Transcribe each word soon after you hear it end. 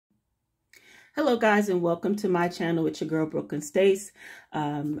Hello guys, and welcome to my channel. It's your girl Brooklyn Stace.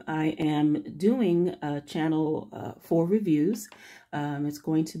 I am doing a channel for reviews. It's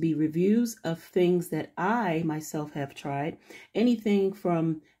going to be reviews of things that I myself have tried. Anything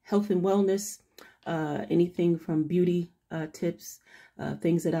from health and wellness, anything from beauty tips,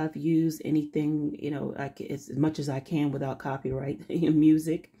 things that I've used, anything, as much as I can without copyright,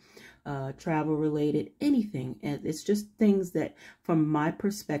 music, travel related, anything. And it's just things that from my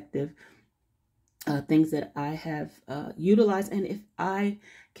perspective, things that I have utilized, and if I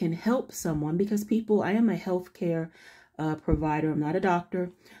can help someone, because I am a healthcare provider. I'm not a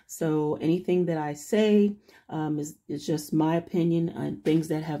doctor, so anything that I say is just my opinion on things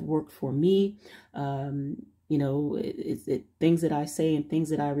that have worked for me. Things that I say and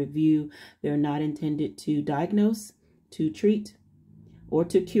things that I review, they're not intended to diagnose, to treat, or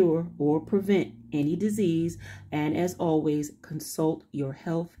to cure or prevent any disease. And as always, consult your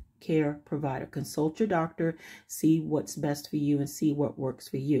health care provider. Consult your doctor, see what's best for you and see what works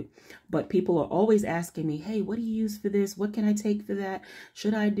for you. But people are always asking me, hey, what do you use for this? What can I take for that?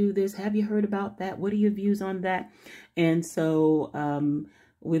 Should I do this? Have you heard about that? What are your views on that? And so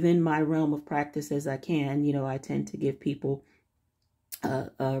within my realm of practice as I can, I tend to give people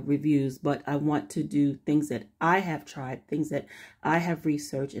reviews, but I want to do things that I have tried, things that I have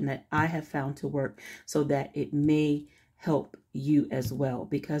researched and that I have found to work, so that it may help you as well.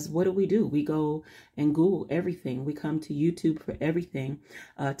 Because what do? We go and Google everything. We come to YouTube for everything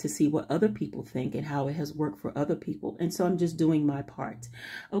to see what other people think and how it has worked for other people. And so I'm just doing my part.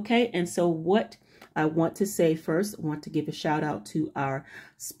 Okay. And so what I want to say first, I want to give a shout out to our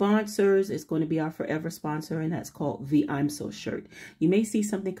sponsors. It's going to be our forever sponsor, and that's called the I'm So shirt. You may see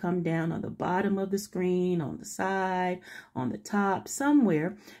something come down on the bottom of the screen, on the side, on the top,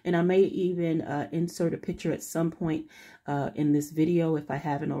 somewhere. And I may even insert a picture at some point in this video, if I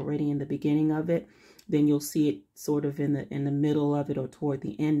haven't already in the beginning of it. Then you'll see it sort of in the middle of it or toward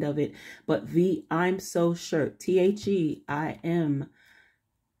the end of it. But the I'm So shirt, TheImSoShirt,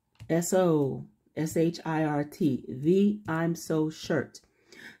 the I'm So shirt.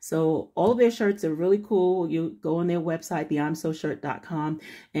 So all of their shirts are really cool. You go on their website, theimsoshirt.com,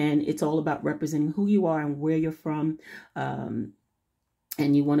 and it's all about representing who you are and where you're from.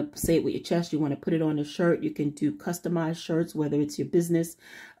 And you want to say it with your chest. You want to put it on a shirt. You can do customized shirts, whether it's your business,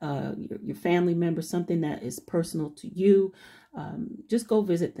 your family member, something that is personal to you. Just go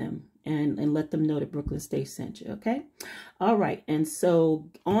visit them and let them know that Brooklyn Stace sent you. Okay. All right. And so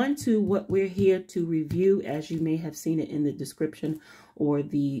on to what we're here to review. As you may have seen it in the description or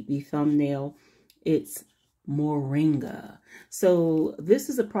the thumbnail, it's Moringa. So this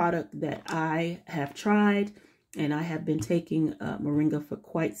is a product that I have tried, and I have been taking Moringa for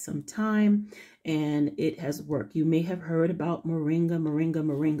quite some time, and it has worked. You may have heard about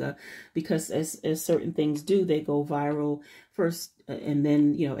Moringa, because as certain things do, they go viral first, and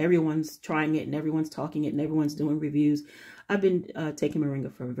then, everyone's trying it, and everyone's talking it, and everyone's doing reviews. I've been taking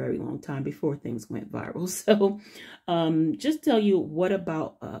Moringa for a very long time before things went viral. So just tell you what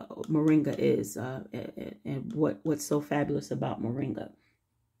about Moringa is and what's so fabulous about Moringa.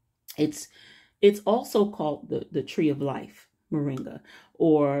 It's also called the tree of life, Moringa,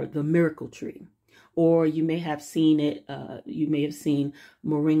 or the miracle tree. Or you may have seen it, you may have seen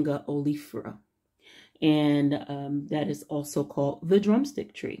Moringa oleifera. And that is also called the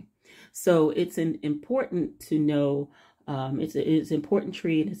drumstick tree. So it's important to know, it's an important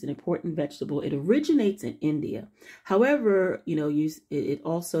tree, and it's an important vegetable. It originates in India. However, it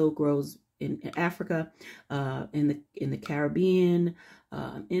also grows in Africa, in the Caribbean,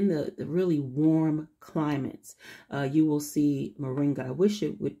 in the really warm climates. You will see Moringa. I wish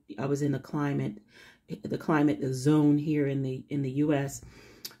I was in the climate zone here in the U.S.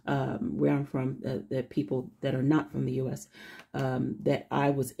 Where I'm from. The people that are not from the U.S. That I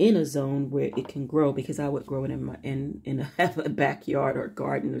was in a zone where it can grow, because I would grow it in a backyard or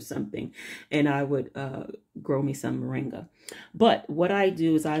garden or something, and I would grow me some Moringa. But what I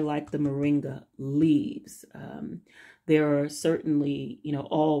do is I like the Moringa leaves. There are certainly,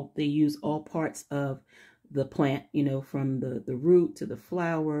 they use all parts of the plant, from the root to the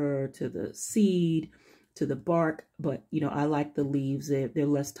flower to the seed to the bark. But, I like the leaves. They're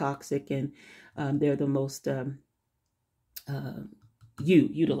less toxic, and they're the most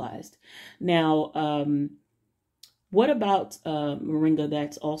utilized. Now, what about Moringa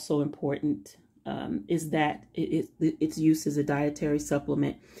that's also important is that its use as a dietary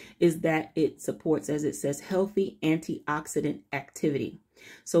supplement is that it supports, as it says, healthy antioxidant activity.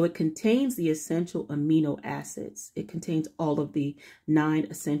 So it contains the essential amino acids. It contains all of the 9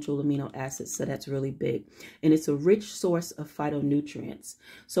 essential amino acids. So that's really big. And it's a rich source of phytonutrients.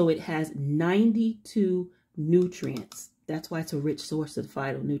 So it has 92 nutrients. That's why it's a rich source of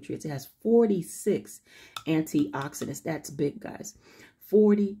phytonutrients. It has 46 antioxidants. That's big, guys.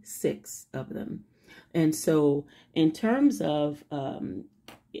 46 of them. And so in terms of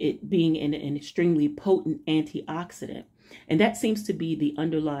it being an extremely potent antioxidant, and that seems to be the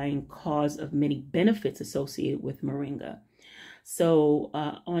underlying cause of many benefits associated with Moringa. So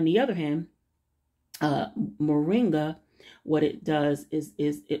on the other hand, Moringa, what it does is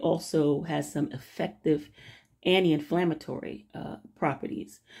it also has some effective anti-inflammatory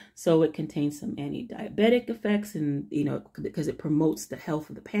properties. So it contains some anti-diabetic effects, and because it promotes the health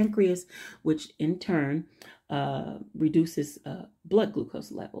of the pancreas, which in turn reduces blood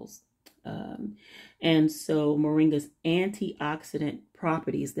glucose levels. And so Moringa's antioxidant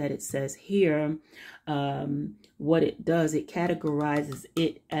properties that it says here, what it does, it categorizes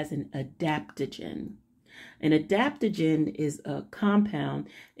it as an adaptogen. An adaptogen is a compound.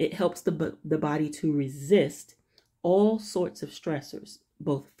 It helps the body to resist all sorts of stressors,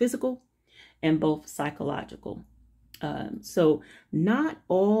 both physical and both psychological. So not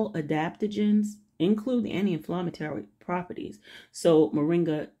all adaptogens include the anti-inflammatory properties. So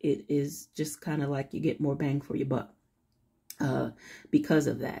Moringa, it is just kind of like you get more bang for your buck because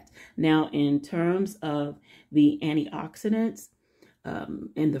of that. Now, in terms of the antioxidants,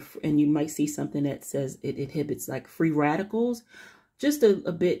 and you might see something that says it inhibits like free radicals. Just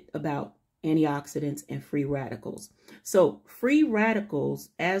a bit about antioxidants and free radicals. So free radicals,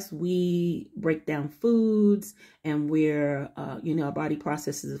 as we break down foods and where our body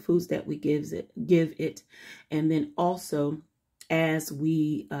processes the foods that we give it, and then also as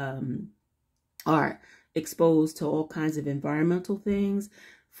we are exposed to all kinds of environmental things,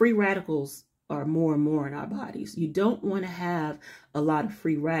 free radicals are more and more in our bodies. You don't want to have a lot of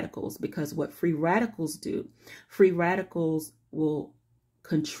free radicals, because what free radicals do, free radicals will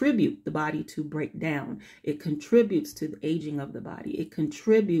contribute the body to break down. It contributes to the aging of the body. It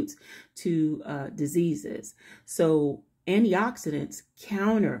contributes to diseases. So antioxidants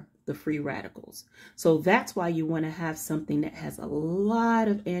counter the free radicals. So that's why you want to have something that has a lot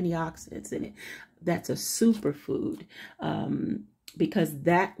of antioxidants in it. That's a superfood. Because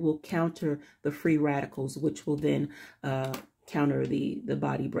that will counter the free radicals, which will then counter the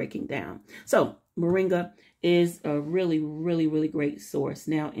body breaking down. So Moringa is a really, really, really great source.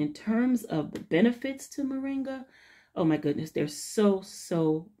 Now, in terms of the benefits to Moringa, oh my goodness, there's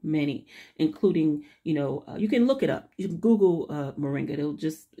so many, including, you can look it up. You can Google Moringa. It'll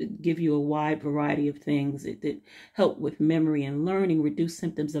just give you a wide variety of things. It help with memory and learning, reduce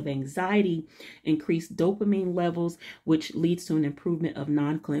symptoms of anxiety, increase dopamine levels, which leads to an improvement of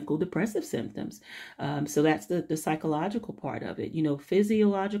non-clinical depressive symptoms. So that's the psychological part of it.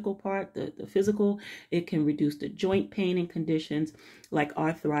 Physiological part, the physical, it can reduce the joint pain and conditions like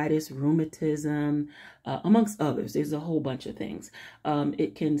arthritis, rheumatism, amongst others. There's a whole bunch of things.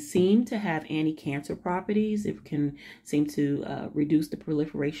 It can seem to have anti-cancer properties. It can seem to reduce the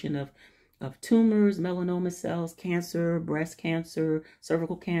proliferation of tumors, melanoma cells, cancer, breast cancer,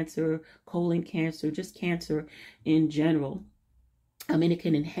 cervical cancer, colon cancer, just cancer in general. It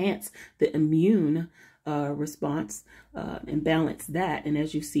can enhance the immune response and balance that. And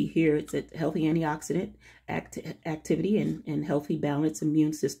as you see here, it's a healthy antioxidant activity and healthy balanced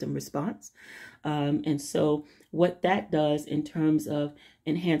immune system response. And so what that does in terms of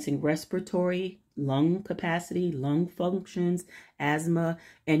enhancing respiratory, lung capacity, lung functions, asthma,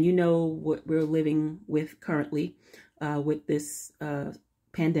 and what we're living with currently with this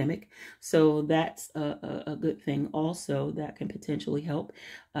pandemic. So that's a good thing also that can potentially help.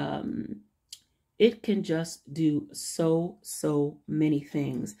 It can just do so many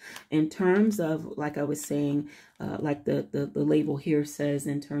things in terms of, like I was saying, like the label here says,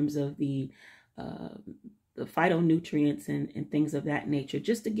 in terms of the phytonutrients and things of that nature.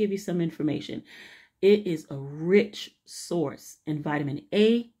 Just to give you some information, it is a rich source in vitamin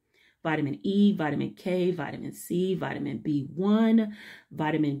A, vitamin E, vitamin K, vitamin C, vitamin B1,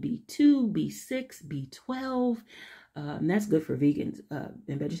 vitamin B2, B6, B12. And that's good for vegans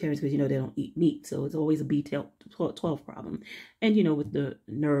and vegetarians, because they don't eat meat, so it's always a B12 problem. And with the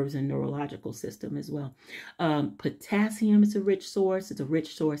nerves and neurological system as well. Potassium is a rich source. It's a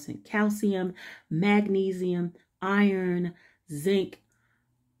rich source in calcium, magnesium, iron, zinc,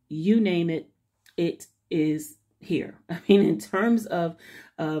 you name it, it is here. In terms of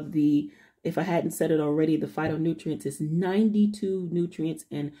the, if I hadn't said it already, the phytonutrients is 92 nutrients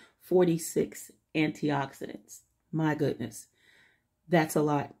and 46 antioxidants. My goodness. That's a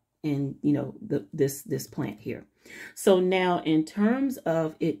lot in, you know, this plant here. So now in terms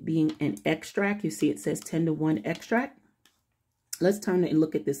of it being an extract, you see it says 10-to-1 extract. Let's turn and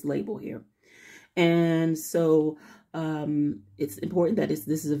look at this label here. And so it's important that this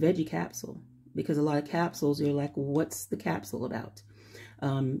is a veggie capsule, because a lot of capsules, you're like, what's the capsule about?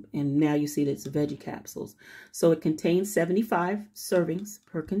 And now you see that it's veggie capsules. So it contains 75 servings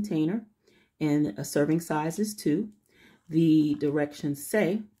per container, and a serving size is 2. The directions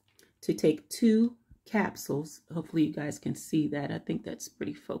say to take 2 capsules. Hopefully you guys can see that. I think that's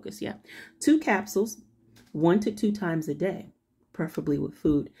pretty focused. Yeah. 2 capsules, 1 to 2 times a day, preferably with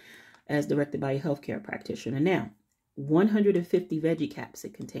food, as directed by a healthcare practitioner. Now, 150 veggie caps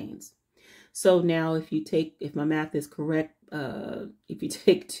it contains. So now if my math is correct, if you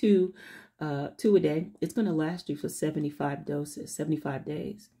take 2 a day, it's going to last you for 75 doses, 75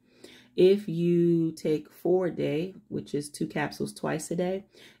 days. If you take 4 a day, which is 2 capsules twice a day,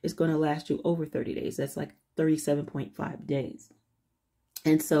 it's going to last you over 30 days. That's like 37.5 days.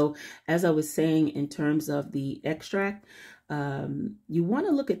 And so, as I was saying, in terms of the extract, you want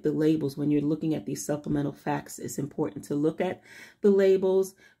to look at the labels when you're looking at these supplemental facts. It's important to look at the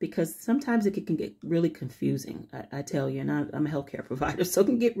labels, because sometimes it can get really confusing. I tell you, and I'm a healthcare provider, so it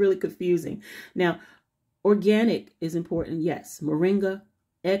can get really confusing. Now, organic is important. Yes, Moringa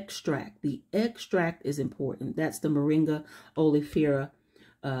extract. The extract is important. That's the Moringa oleifera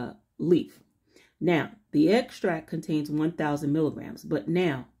leaf. Now, the extract contains 1,000 milligrams, but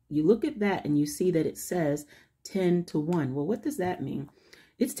now you look at that and you see that it says 10-to-1. Well, what does that mean?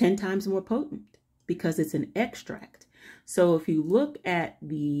 It's 10 times more potent because it's an extract. So if you look at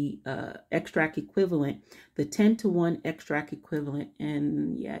the extract equivalent, the 10-to-1 extract equivalent,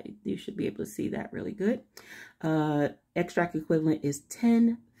 and yeah, you should be able to see that really good. Extract equivalent is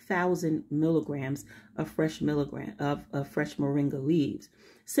 10,000 milligrams of fresh Moringa leaves,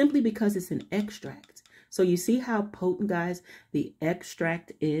 simply because it's an extract. So you see how potent, guys, the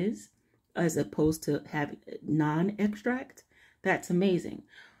extract is, as opposed to having non-extract. That's amazing.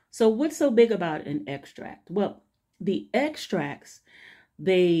 So what's so big about an extract? Well, the extracts,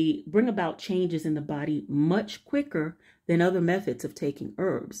 they bring about changes in the body much quicker than other methods of taking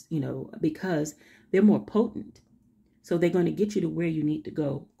herbs, you know, because they're more potent. So they're going to get you to where you need to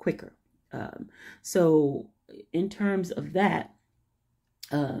go quicker. So in terms of that,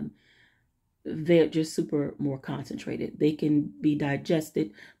 they're just super more concentrated. They can be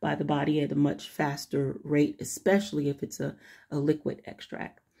digested by the body at a much faster rate, especially if it's a liquid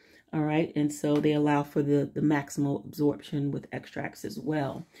extract. All right. And so they allow for the maximal absorption with extracts as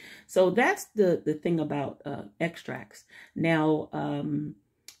well. So that's the thing about extracts. Now,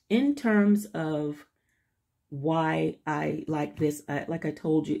 in terms of why I like this, like I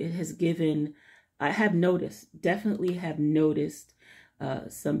told you, it has given, I have noticed, definitely have noticed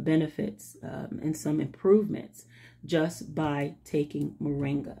some benefits and some improvements just by taking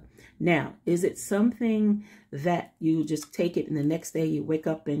Moringa. Now, is it something that you just take it and the next day you wake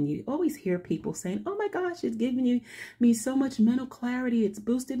up and you always hear people saying, oh my gosh, it's giving me so much mental clarity. It's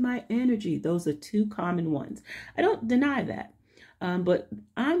boosted my energy. Those are 2 common ones. I don't deny that. But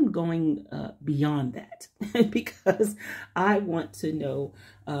I'm going beyond that because I want to know,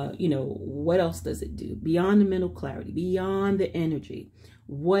 you know, what else does it do? Beyond the mental clarity, beyond the energy,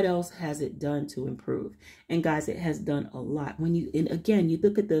 what else has it done to improve? And guys, it has done a lot. When you, and again, you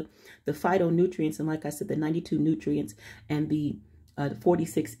look at the phytonutrients, and like I said, the 92 nutrients and the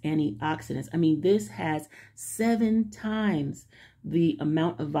 46 antioxidants. I mean, this has 7 times the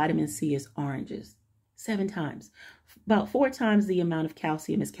amount of vitamin C as oranges. 7 times. About 4 times the amount of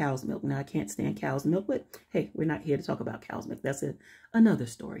calcium as cow's milk. Now, I can't stand cow's milk, but hey, we're not here to talk about cow's milk. That's another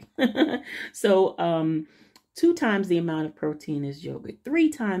story. So, 2 times the amount of protein as yogurt. 3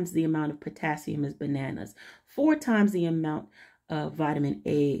 times the amount of potassium as bananas. 4 times the amount of vitamin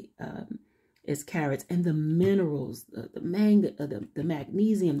A as carrots. And the minerals, the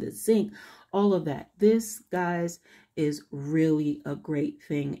magnesium, the zinc, all of that. This, guys, is really a great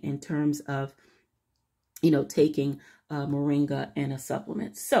thing in terms of, you know, taking Moringa and a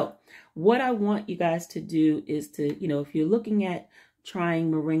supplement. So what I want you guys to do is to, you know, if you're looking at trying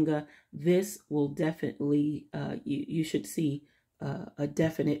Moringa, this will definitely, you should see a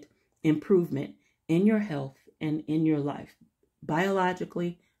definite improvement in your health and in your life,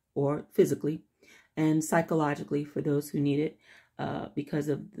 biologically or physically, and psychologically for those who need it, because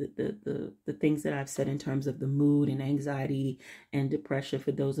of the things that I've said in terms of the mood and anxiety and depression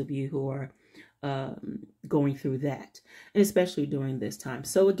for those of you who are going through that, and especially during this time.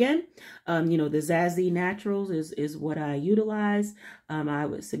 So again, you know, the Zazzee Naturals is what I utilize. I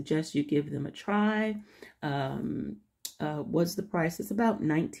would suggest you give them a try. what's the price? It's about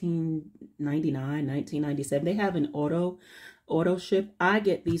 $19.99, $19.97. They have an auto ship. I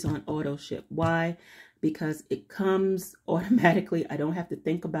get these on auto ship. Why? Because it comes automatically. I don't have to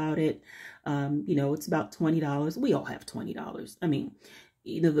think about it. You know, it's about $20. We all have $20. I mean,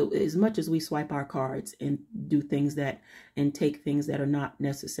 you know, as much as we swipe our cards and do things that, and take things that are not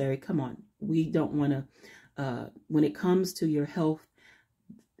necessary, come on. We don't want to, when it comes to your health,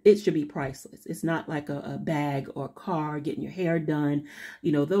 it should be priceless. It's not like a bag or a car, getting your hair done.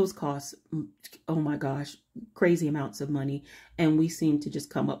 You know, those cost, oh my gosh, crazy amounts of money. And we seem to just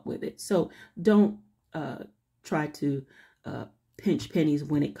come up with it. So don't try to pinch pennies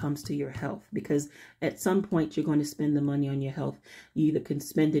when it comes to your health, because at some point you're going to spend the money on your health. You either can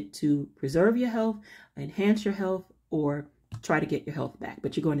spend it to preserve your health, enhance your health, or try to get your health back,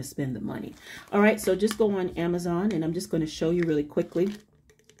 but you're going to spend the money. All right, so just go on Amazon, and I'm just going to show you really quickly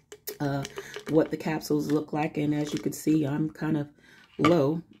what the capsules look like. And as you can see, I'm kind of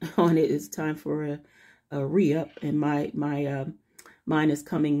low on it. It's time for a re-up, and mine is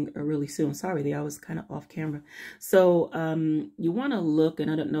coming really soon. Sorry, I was kind of off camera. So you want to look,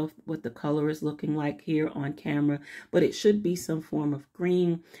 and I don't know what the color is looking like here on camera, but it should be some form of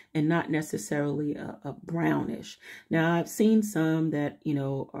green and not necessarily a brownish. Now, I've seen some that, you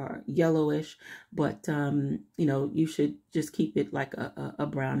know, are yellowish, but you know, you should just keep it like a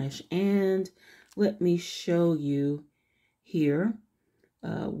brownish. And let me show you here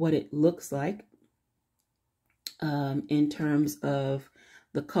what it looks like. In terms of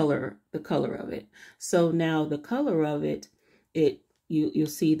the color of it. So now the color of it, you'll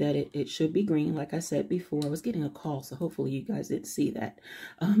see that it should be green. Like I said before, I was getting a call, so hopefully you guys didn't see that.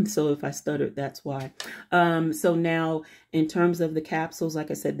 So if I stuttered, that's why. So now in terms of the capsules,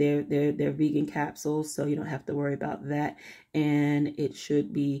 like I said, they're vegan capsules, so you don't have to worry about that. And it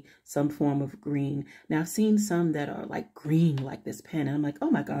should be some form of green. Now I've seen some that are like green, like this pen, and I'm like,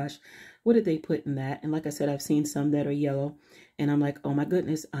 oh my gosh, what did they put in that? And like I said, I've seen some that are yellow, and I'm like, oh my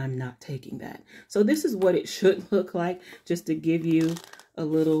goodness, I'm not taking that. So this is what it should look like, just to give you a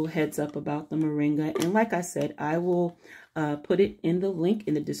little heads up about the Moringa. And like I said, I will put it in the link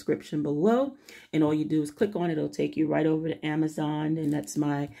in the description below. And all you do is click on it. It'll take you right over to Amazon, and that's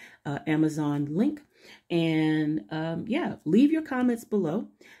my Amazon link. And yeah, leave your comments below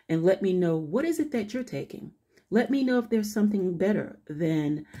and let me know, what is it that you're taking? Let me know if there's something better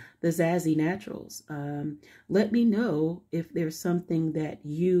than the Zazzee Naturals. Let me know if there's something that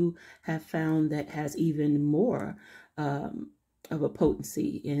you have found that has even more of a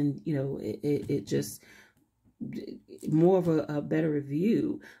potency, and, you know, it just more of a better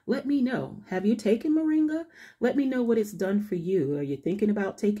review. Let me know. Have you taken Moringa? Let me know what it's done for you. Are you thinking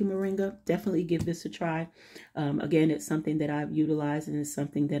about taking Moringa? Definitely give this a try. Again, it's something that I've utilized, and it's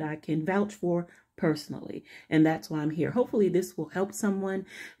something that I can vouch for personally, and that's why I'm here. Hopefully this will help someone.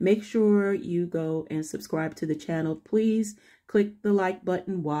 Make sure you go and subscribe to the channel. Please click the like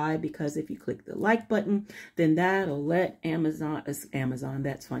button. Why? Because if you click the like button, then that'll let Amazon,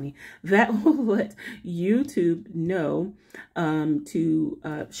 that's funny, that will let YouTube know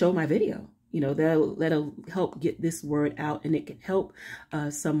to show my video. You know, that'll help get this word out, and it can help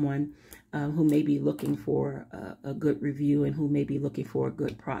someone who may be looking for a good review, and who may be looking for a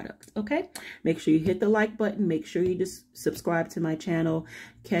good product. Okay, make sure you hit the like button. Make sure you just subscribe to my channel.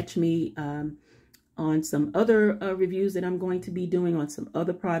 Catch me on some other reviews that I'm going to be doing on some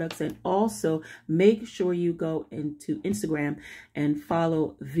other products. And also make sure you go into Instagram and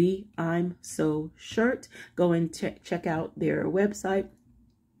follow the I'm So Shirt. Go and check out their website.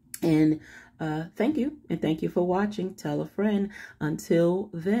 And thank you. And thank you for watching. Tell a friend. Until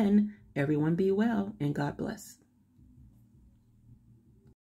then, everyone be well, and God bless.